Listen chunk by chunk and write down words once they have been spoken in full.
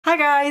Hi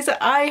guys,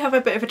 I have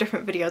a bit of a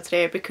different video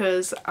today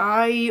because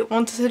I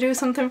wanted to do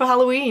something for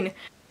Halloween.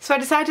 So I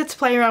decided to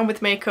play around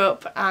with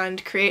makeup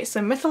and create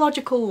some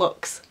mythological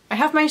looks. I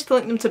have managed to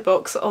link them to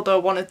books, although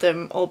one of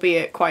them,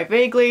 albeit quite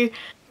vaguely,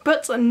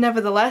 but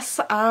nevertheless,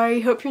 I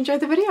hope you enjoyed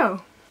the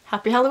video.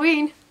 Happy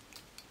Halloween!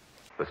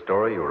 The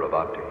story you are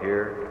about to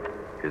hear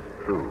is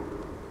true.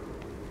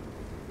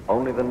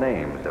 Only the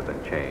names have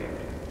been changed.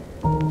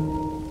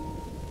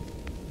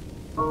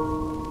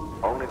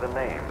 Only the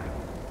names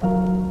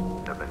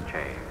have been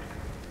changed.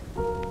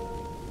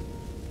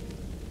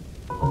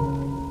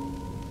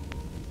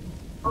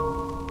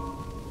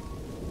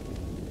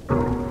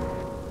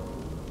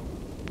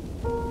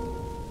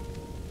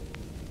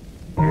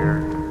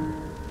 Here.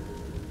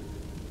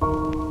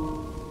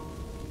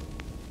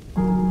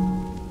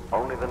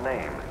 Only the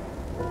names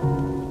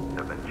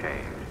have been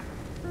changed.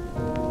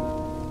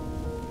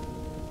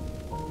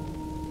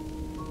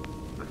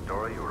 The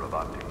story you are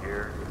about to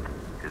hear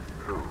is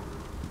true.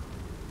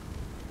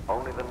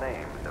 Only the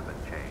names have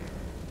been changed.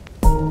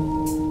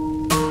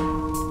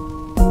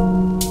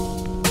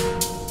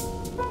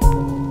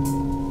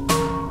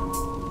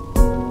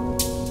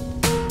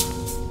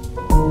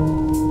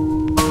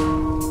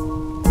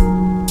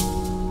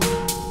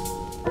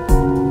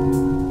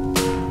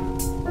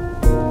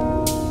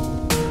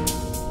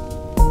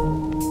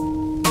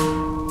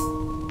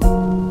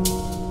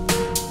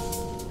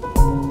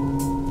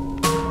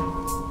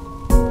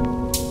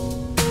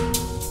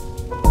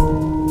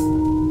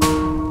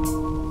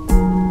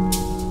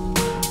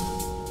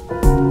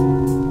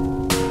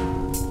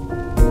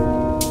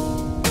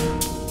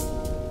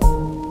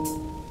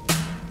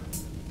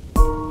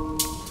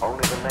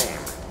 Only the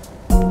names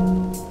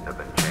have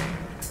been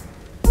changed.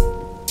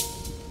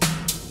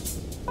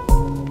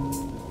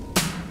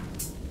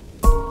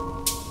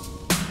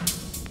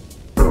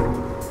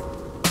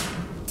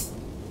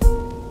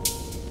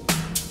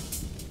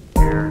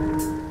 Here.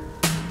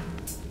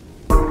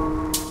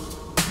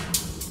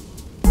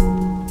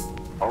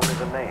 Only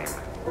the names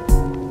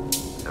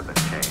have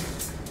been changed.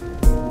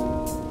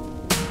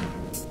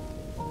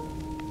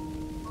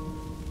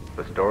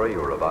 The story you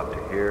are about to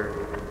hear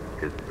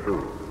is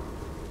true.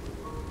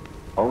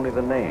 Only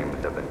the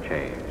names have been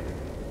changed.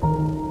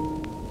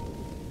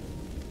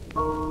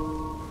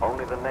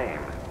 Only the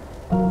names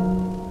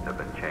have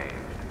been changed.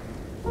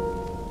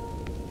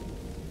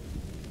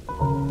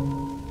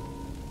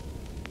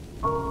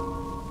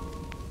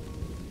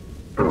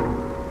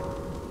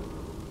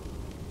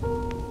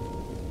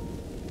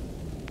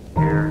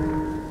 Here.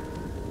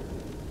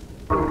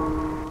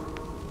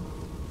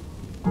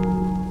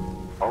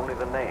 Only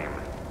the names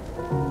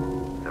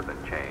have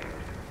been changed.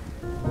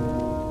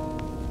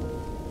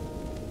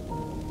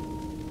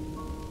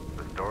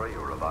 The story you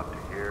are about to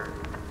hear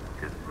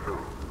is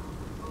true.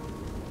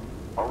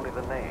 Only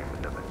the names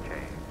have been changed.